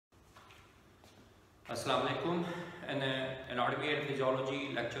Assalamu alaikum. And Anatomy and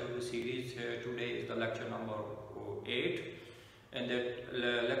Physiology lecture of the series. Today is the lecture number 8. And that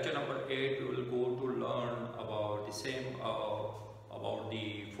lecture number 8 we will go to learn about the same about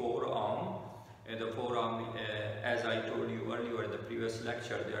the forearm. And the forearm, as I told you earlier in the previous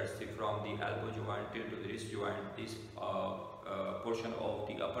lecture, there's from the elbow joint till to the wrist joint. This portion of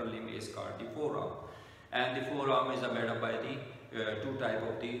the upper limb is called the forearm. And the forearm is made up by the two type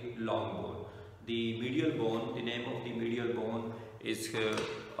of the long bone. The medial bone, the name of the medial bone is called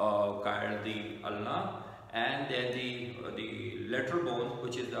the ulna, and then the lateral bone,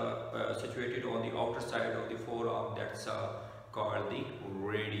 which is situated on the outer side of the forearm, that's called the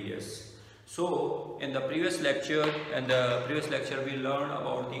radius. So in the previous lecture, we learned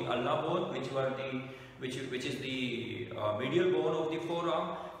about the ulna bone, which is the medial bone of the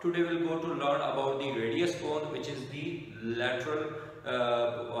forearm. Today we'll go to learn about the radius bone, which is the lateral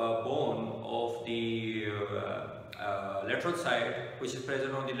bone of the lateral side, which is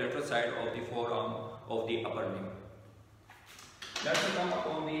present on the lateral side of the forearm of the upper limb. Let's come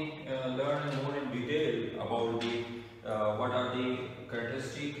on the learn more in detail about the what are the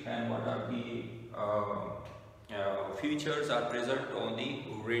characteristics and what are the features are present on the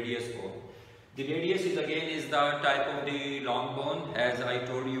radius bone. The radius is the type of the long bone. As I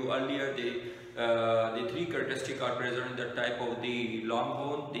told you earlier, the three characteristics are present in the type of the long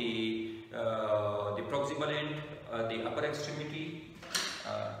bone: the proximal end, the upper extremity,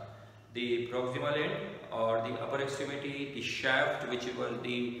 the proximal end or the upper extremity, the shaft, which was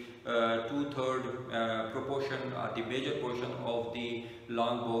the 2/3 proportion or the major portion of the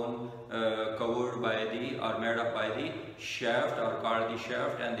long bone covered by the or made up by the shaft or called the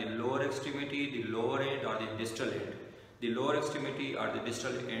shaft, and the lower extremity, the lower end or the distal end. The lower extremity or the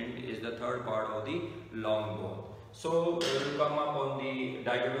distal end is the third part of the long bone. So we will come up on the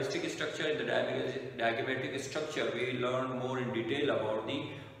diagrammatic structure. In the diagrammatic structure, we learn more in detail about the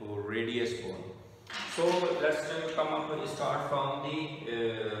radius bone. So let's start from the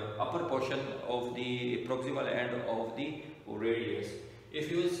upper portion of the proximal end of the radius.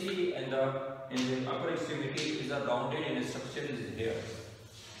 If you will see in the upper extremity is a rounded in structure is here.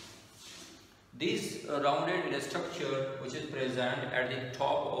 This rounded structure which is present at the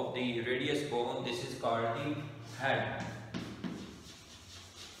top of the radius bone, this is called the head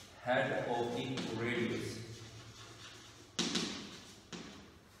of the radius.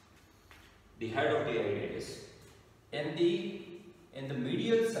 The head of the radius. In the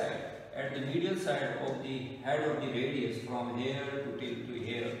medial side, at the medial side of the head of the radius, from here to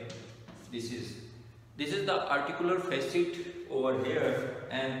here, this is the articular facet over here,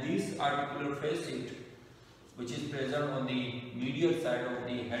 and this articular facet, which is present on the medial side of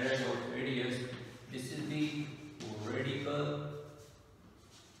the head of radius, this is the radial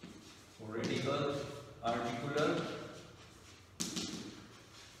articular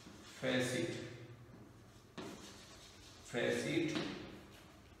facet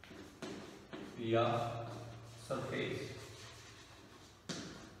via surface,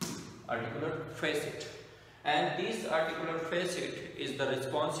 articular facet, and this articular facet is the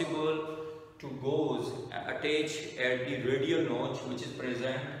responsible to goes attached at the radial notch, which is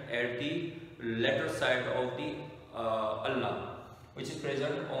present at the lateral side of the ulna, which is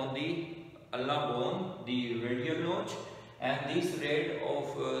present on the ulna bone, the radial notch. And this rate of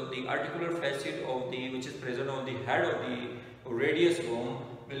the articular facet of the which is present on the head of the radius bone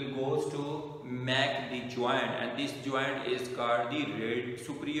will goes to make the joint, and this joint is called the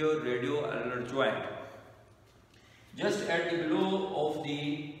superior radioulnar joint. Just at the below of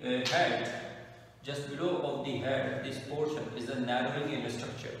the head, this portion is a narrowing in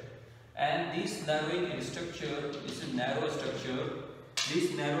structure, and this narrowing in structure, this is narrow structure.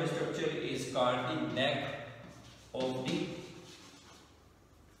 This narrow structure is called the neck of the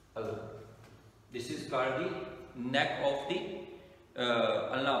ulna. This is called the neck of the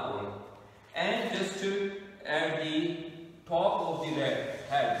ulna bone. And just at the top of the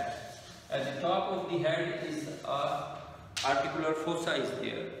head, at the top of the head is a articular fossa is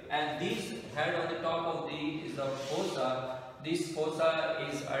there, and this head on the top of the is the fossa. This fossa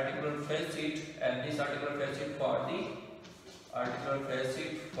is articular facet, and this articular facet for the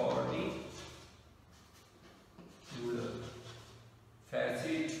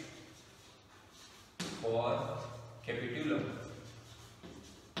facet for capitulum.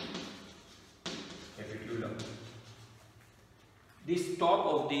 This top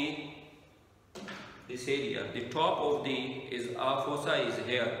of this area, the top of the is a fossa is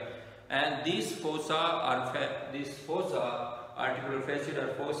here, and this fossa articular facet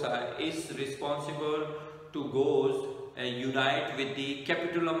or fossa is responsible to goes unite with the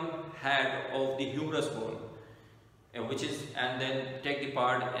capitulum head of the humerus bone, and then take the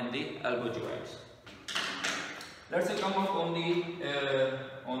part in the elbow joints. Let's say come up on the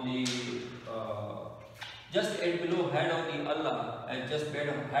just at below head of the ulna and just head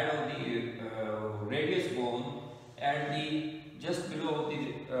of the radius bone, and the just below of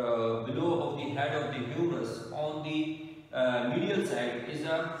the head of the humerus on the medial side is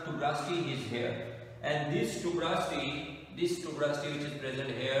a tuberosity is here, and this tuberosity which is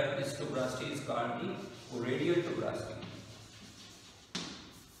present here, this tuberosity is called the radial tuberosity.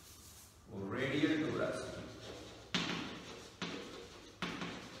 Radial tuberosity.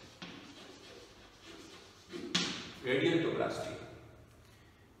 Radial tuberosity.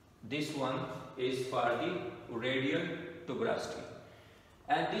 This one is for the radial tuberosity,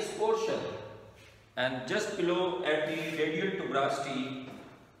 and this portion, and just below at the radial tuberosity,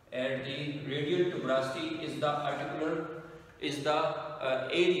 is the articular, is the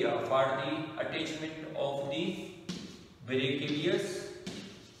area for the attachment of the brachialius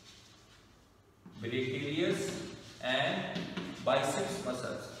and biceps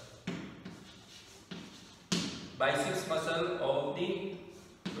muscles. Biceps muscle of the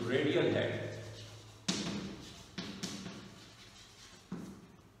radial head.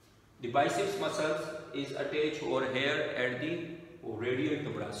 The biceps muscles is attached over here at the radial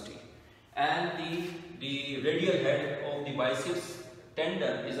tuberosity, and the radial head of the biceps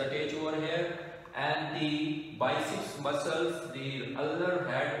tendon is attached over here, and the biceps muscles, the ulnar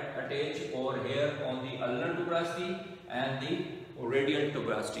head attached over here on the ulnar tuberosity and the radial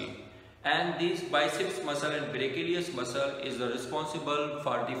tuberosity. And this biceps muscle and brachialius muscle is responsible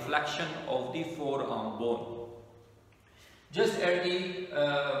for the flexion of the forearm bone. Just at the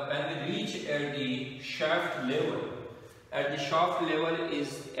when we reach at the shaft level,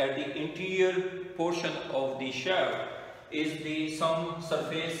 is at the interior portion of the shaft is the some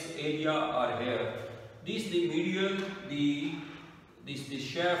surface area are here. This the medial, the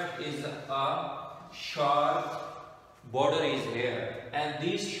shaft is a sharp border is here, and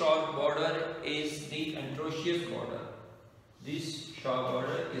this sharp border is the anterocious border. This sharp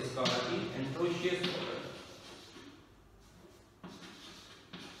border is called the anterocious border.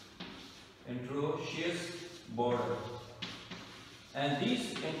 Anterocious border. And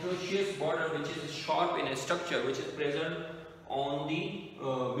this anterocious border, which is sharp in a structure, which is present on the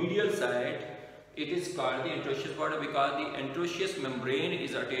medial side, it is called the anterocious border because the anterocious membrane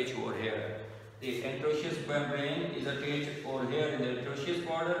is attached over here. The anterocious membrane is attached over here in the anterocious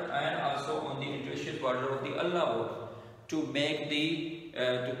border and also on the anterocious border of the ulna bone to make the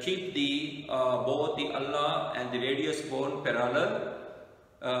to keep the both the ulna and the radius bone parallel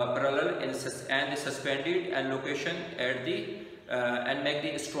and suspended and location at the and make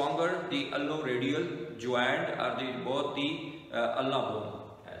the stronger the ulno-radial joint or both the ulna bone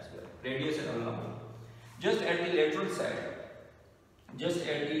as well, radius and ulna bone. Just at the lateral side, just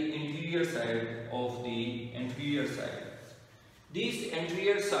at the anterior side of the anterior side. This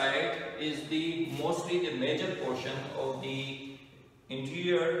anterior side is the mostly the major portion of the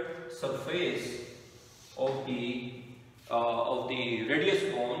anterior surface of the radius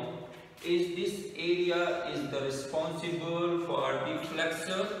bone. Is this area is the responsible for the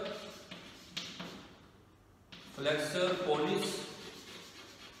flexor pollicis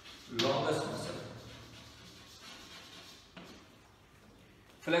longus muscle.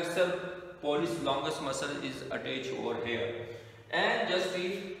 Flexor pollicis longus muscle is attached over here, and just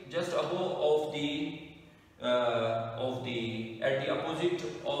above of the at the opposite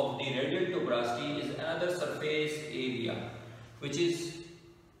of the radial tuberosity is another surface area which is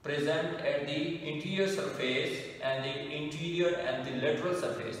present at the interior surface and the interior and the lateral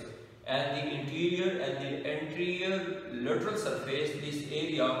surface, and the interior and the anterior lateral surface, this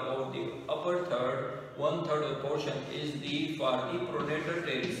area of the upper third, 1/3 of the portion is the for the pronator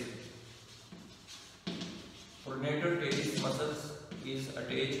teres. Pronator teres muscles is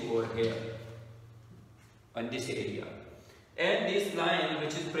attached over here on this area, and this line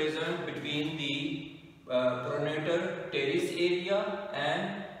which is present between the pronator teres area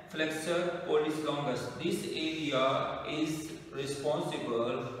and flexor pollicis longus, this area is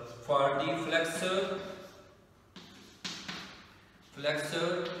responsible for the flexor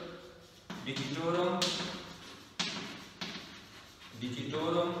digitorum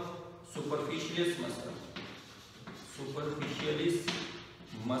superficialis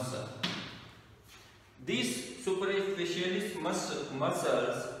muscle. These superficialis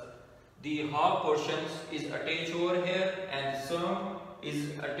muscles, the half portions is attached over here and some is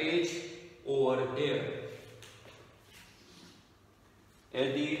attached over here.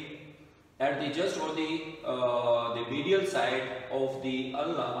 at the just on the medial side of the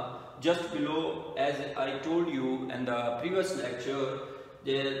ulna, just below, as I told you in the previous lecture,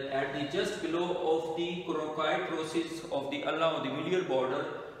 there at the just below of the coracoid process of the ulna on the medial border,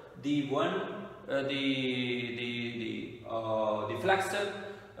 the flexor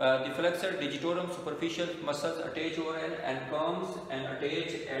digitorum superficial muscles attach over and comes and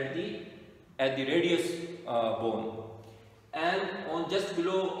attach at the radius bone, and on just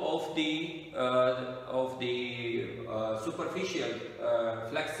below of the superficial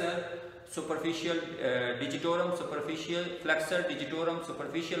flexor superficial digitorum superficial flexor digitorum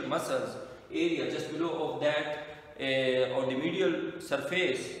superficial muscles area, just below of that on the medial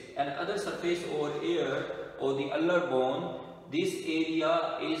surface and other surface over here or the ulnar bone, this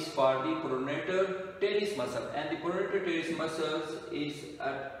area is for the pronator teres muscle, and the pronator teres muscles is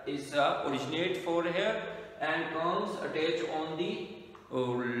originate for here and comes attached on the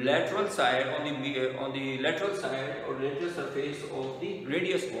lateral side on the lateral side or lateral surface of the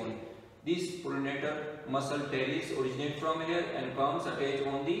radius bone. This pronator muscle teres originate from here and comes attached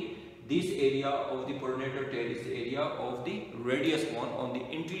on this area of the pronator teres area of the radius bone on the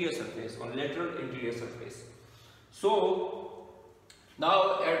interior surface, on lateral interior surface. So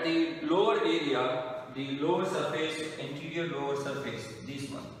now at the lower area, the lower surface, interior lower surface, this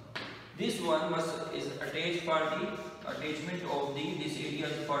one is attached for the attachment of this area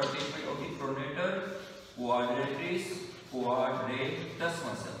is for attachment of the pronator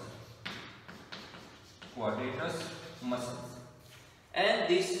quadratus muscles, and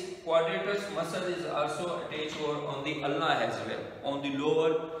this quadratus muscle is also attached on the ulna as well, on the lower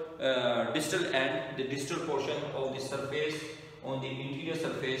distal end, the distal portion of the surface on the interior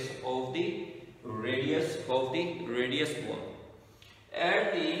surface of the radius bone.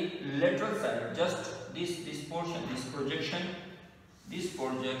 At the lateral side, just this portion, this projection is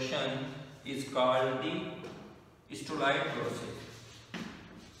called the styloid process.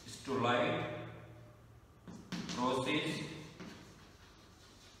 Styloid process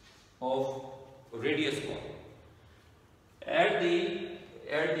of radius bone. At the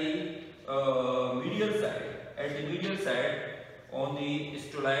medial side, on the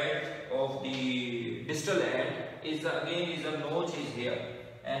styloid of the distal end is a notch is here,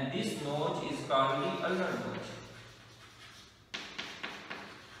 and this notch is called the ulnar notch.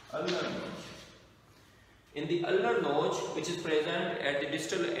 In the ulnar notch, which is present at the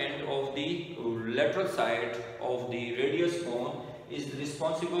distal end of the lateral side of the radius bone, is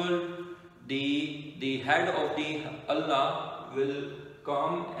responsible. The head of the ulna will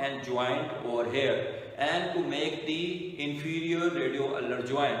come and join over here and to make the inferior radioulnar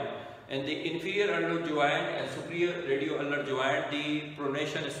joint. And the inferior ulnar joint and superior radioulnar joint, the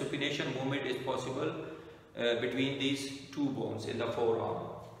pronation and supination movement is possible between these two bones in the forearm.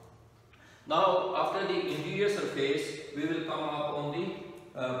 Now after the inferior surface, we will come up on the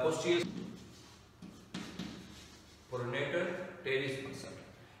posterior pronator teres muscle.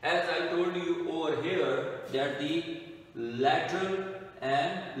 As I told you over here that the lateral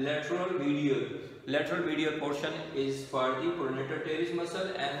medial portion is for the pronator teres muscle,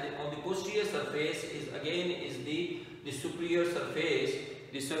 and on the posterior surface is the superior surface,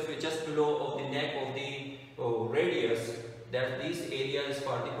 the surface just below of the neck of the radius, that this area is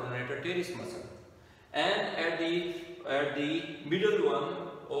for the pronator teres muscle. And at the middle one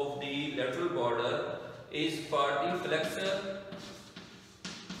of the lateral border is for the flexor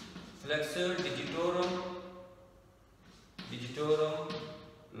digitorum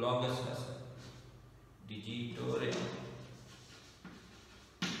longus muscle.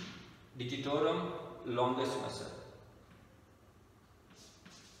 Digitorum longus muscle.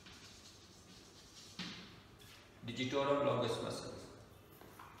 Digitorum longus muscle.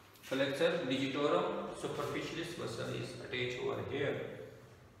 Flexor digitorum superficialis muscle is attached over here.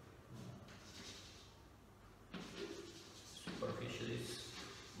 Superficialis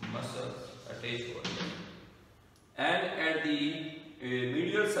muscle attached over here. And at the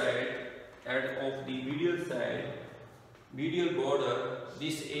medial side, medial border,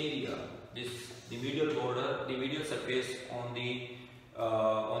 this area, the medial surface on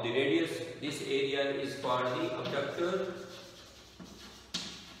the radius, this area is for the abductor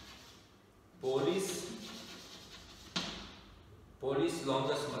pollis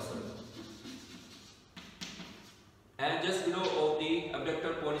longus muscle. And just below of the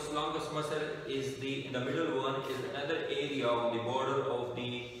abductor pollis longus muscle is the middle one is another area on the border of the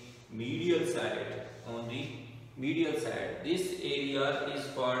medial side. On the medial side, this area is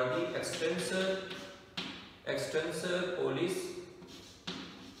for the extensor pollis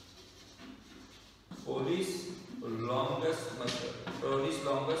longus muscle. this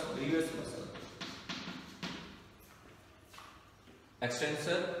longest brevis muscle.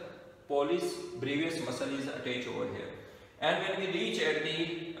 Extensor pollicis brevis muscle is attached over here. And when we reach at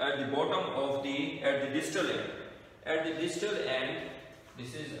the bottom of the distal end,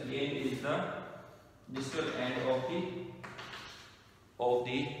 this is again is the distal end of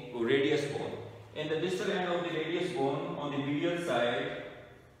the radius bone. In the distal end of the radius bone, on the medial side,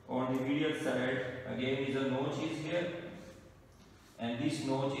 again is a notch is here, and this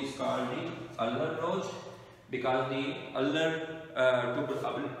notch is called the ulnar notch, because the ulnar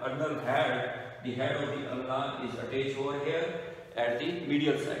head, the head of the ulna is attached over here at the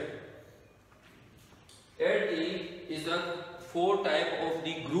medial side. At the four type of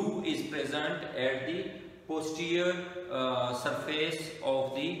the groove is present at the posterior surface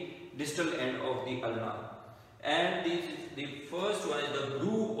of the distal end of the ulna. And the first one is the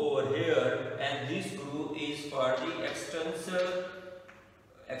groove over here, and this groove is for the extensor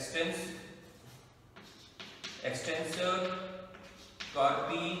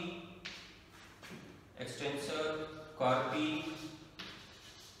carpi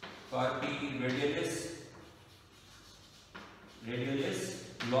radialis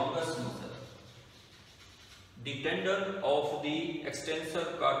longus muscle. The tendon of the extensor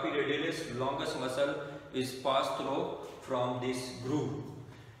carpi radialis longus muscle is passed through from this groove,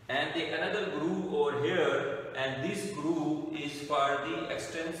 and the another groove over here, and this groove is for the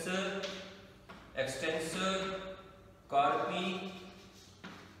extensor carpi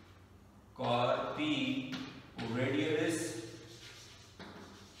radialis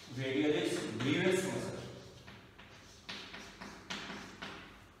brevis muscle.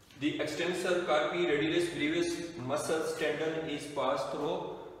 The extensor carpi radialis brevis muscle tendon is passed through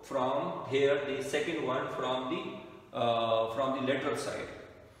from here, the second one from the lateral side.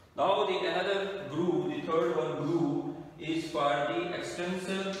 Now the another groove, the third one groove, is for the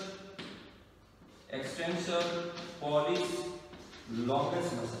extensor pollicis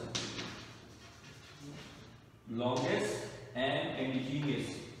longus muscle, longest and indigenous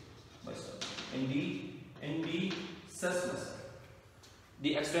muscle, indicis muscle.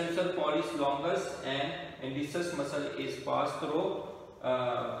 The extensor pollicis longus and indicis muscle is passed through,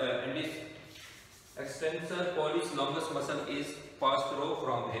 and this extensor pollicis longus muscle is passed through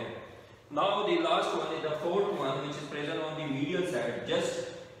from here. Now the last one is the fourth one, which is present on the medial side, just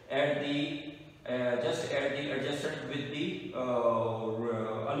at the adjacent with the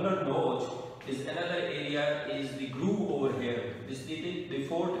ulnar notch. Is another area is the groove over here. This is the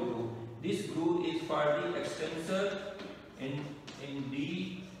fourth groove. This groove is for the extensor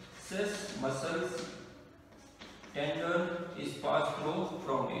indicis muscles tendon is passed through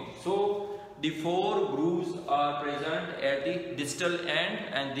from it. So the four grooves are present at the distal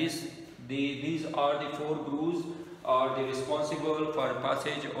end, and these are the four grooves are the responsible for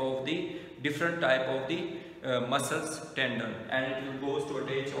passage of the different type of the muscles tendon, and it will goes to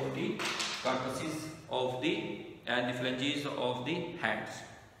attach of the carcasses of the and the phalanges of the hands.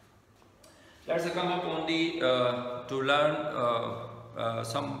 Let's come up on the to learn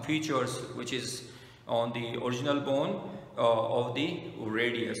some features which is on the original bone of the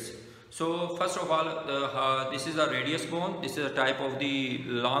radius. So first of all, this is a radius bone. This is a type of the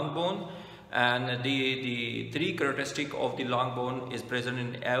long bone, and the three characteristic of the long bone is present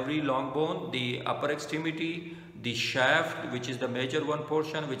in every long bone: the upper extremity, the shaft, which is the major one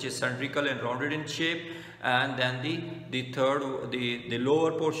portion, which is cylindrical and rounded in shape, and then the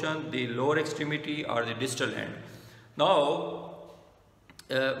lower portion, the lower extremity, or the distal end. Now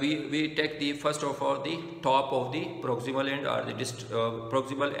we take the first of all the top of the proximal end, or the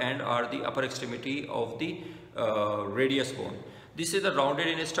proximal end, or the upper extremity of the radius bone. This is the rounded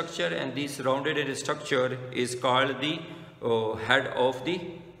in structure, and this rounded in structure is called the head of the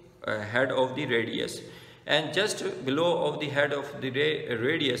radius. And just below of the head of the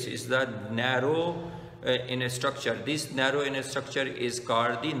radius is the narrow in a structure. This narrow in a structure is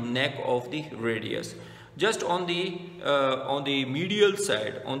called the neck of the radius. Just on the medial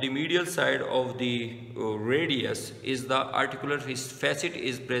side, of the radius is the articular facet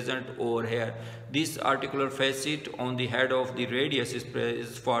is present over here. This articular facet on the head of the radius is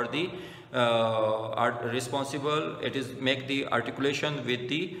for the responsible. It is make the articulation with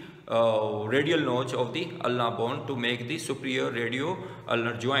the radial notch of the ulnar bone to make the superior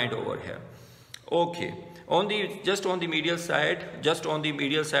radioulnar joint over here. Okay. Just on the medial side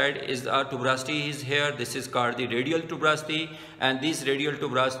is our tuberosity is here. This is called the radial tuberosity, and this radial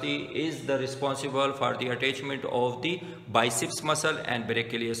tuberosity is the responsible for the attachment of the biceps muscle and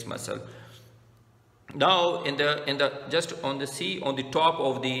brachialis muscle. Now in the just on the top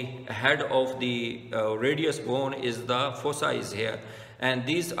of the head of the radius bone is the fossa is here, and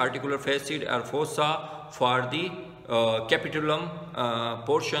these articular facet are fossa for the capitulum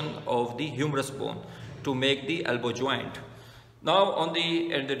portion of the humerus bone to make the elbow joint. Now on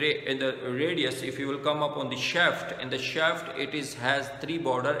in the radius, if you will come up on the shaft, in the shaft it has 3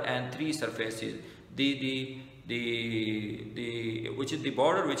 border and 3 surfaces. Which is the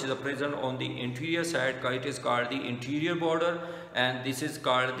border which is present on the interior side, it is called the interior border, and this is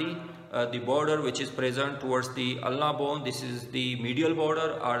called the border which is present towards the ulna bone. This is the medial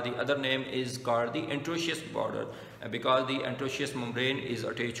border, or the other name is called the interosseous border, because the interosseous membrane is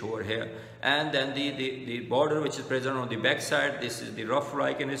attached over here. And then the border which is present on the back side, this is the rough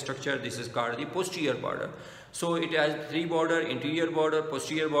like in structure, this is called the posterior border. So it has 3 border: interior border,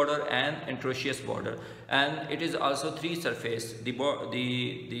 posterior border, and interosseous border. And it is also 3 surface. The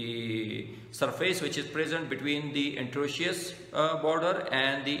surface which is present between the interosseous border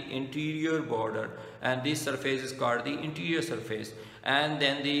and the interior border, and this surface is called the interior surface. And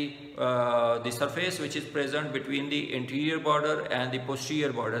then the surface which is present between the interior border and the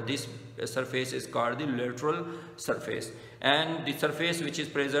posterior border, this surface is called the lateral surface. And the surface which is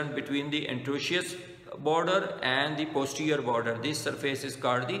present between the interosseous border and the posterior border, this surface is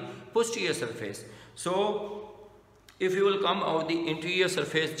called the posterior surface. So if you will come out the interior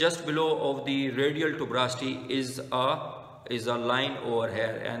surface, just below of the radial tuberosity is a line over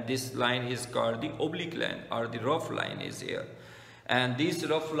here, and this line is called the oblique line, or the rough line is here. And this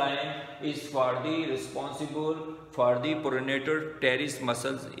rough line is responsible for the pronator teres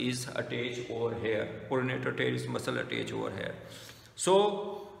muscles is attached over here. Pronator teres muscle attached over here.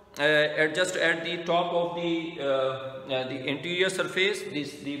 So just at the top of the interior surface,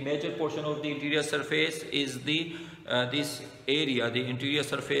 the major portion of the interior surface is this area. The interior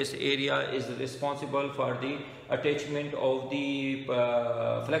surface area is responsible for the attachment of the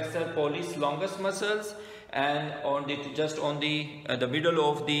flexor pollicis longus muscles, and on just on the middle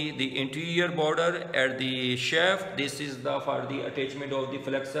of the interior border at the shaft, this is for the attachment of the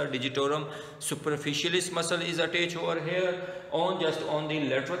flexor digitorum superficialis muscle is attached over here. Just on the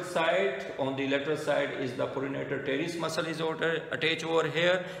lateral side, is the pronator teres muscle is attached over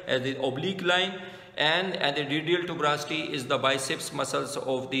here as the oblique line, and at the radial tuberosity is the biceps muscles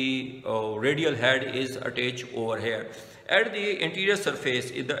of the radial head is attached over here. At the interior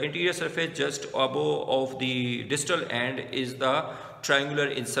surface, just above of the distal end is the triangular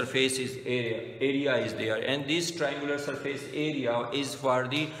in surface area is there, and this triangular surface area is for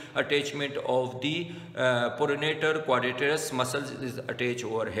the attachment of the pronator quadratus muscles is attached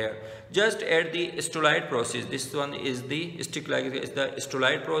over here. Just at the styloid process, this one is the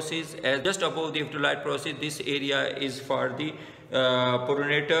styloid process, as just above the styloid process, this area is for the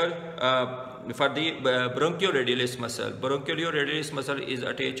pronator for the bronchioradialis muscle. Bronchioradialis muscle is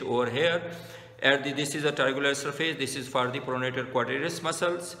attached over here. This is a triangular surface. This is for the pronator quadratus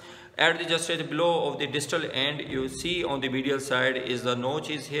muscles. Just below of the distal end, you see on the medial side is the notch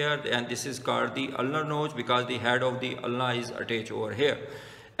is here, and this is called the ulnar notch because the head of the ulna is attached over here.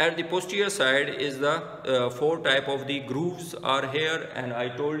 At the posterior side is the 4 type of the grooves are here, and I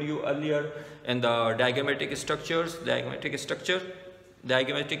told you earlier in the diagrammatic structures,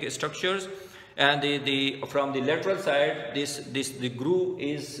 and from the lateral side, the groove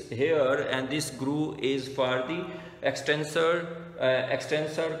is here, and this groove is for the extensor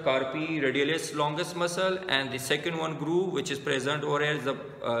carpi radialis longus muscle, and the second one groove which is present over here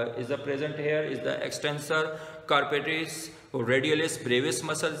is the extensor carpetalis radialis brevis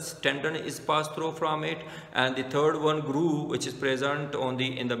muscles tendon is passed through from it, and the third one groove which is present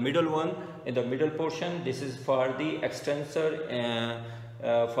in the middle portion, this is for the extensor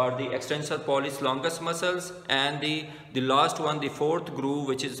pollicis longus muscles, and the last one, the fourth groove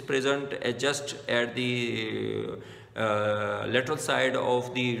which is present just at the lateral side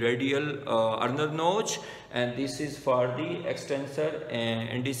of the radial ulnar notch, and this is for the extensor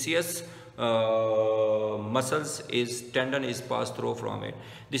indicis muscles tendon is passed through from it.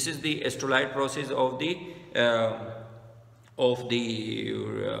 This is the styloid process of the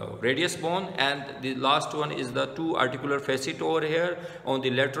radius bone, and the last one is the 2 articular facet over here. On the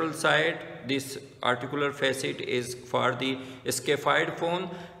lateral side, this articular facet is for the scaphoid bone,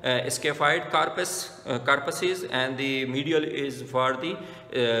 scaphoid corpuses, and the medial is for the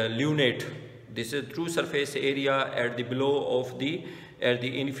lunate. This is true surface area at the below of the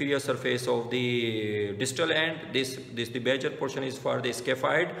inferior surface of the distal end. The major portion is for the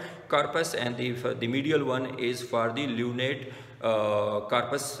scaphoid corpus, and the medial one is for the lunate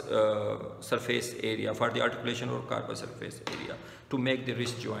carpus surface area, for the articulation or carpus surface area, to make the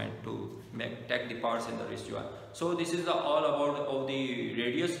wrist joint, to take the parts in the wrist joint. So this is all about of the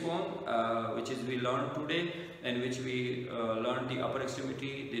radius bone, which is we learned today, and which we learned the upper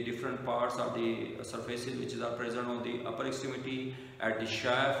extremity, the different parts of the surfaces which are present on the upper extremity, at the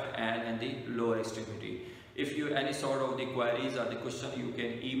shaft, and the lower extremity. If you any sort of the queries or the question, you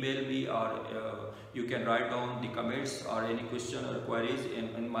can email me, or you can write down the comments or any question or queries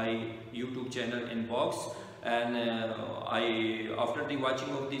in my YouTube channel inbox. And after the watching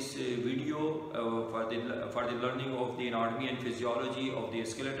of this video, for the learning of the anatomy and physiology of the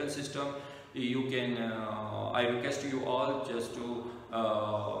skeletal system, you can I request you all just to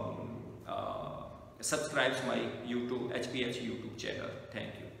subscribe my HPH YouTube channel.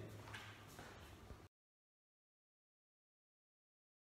 Thank you.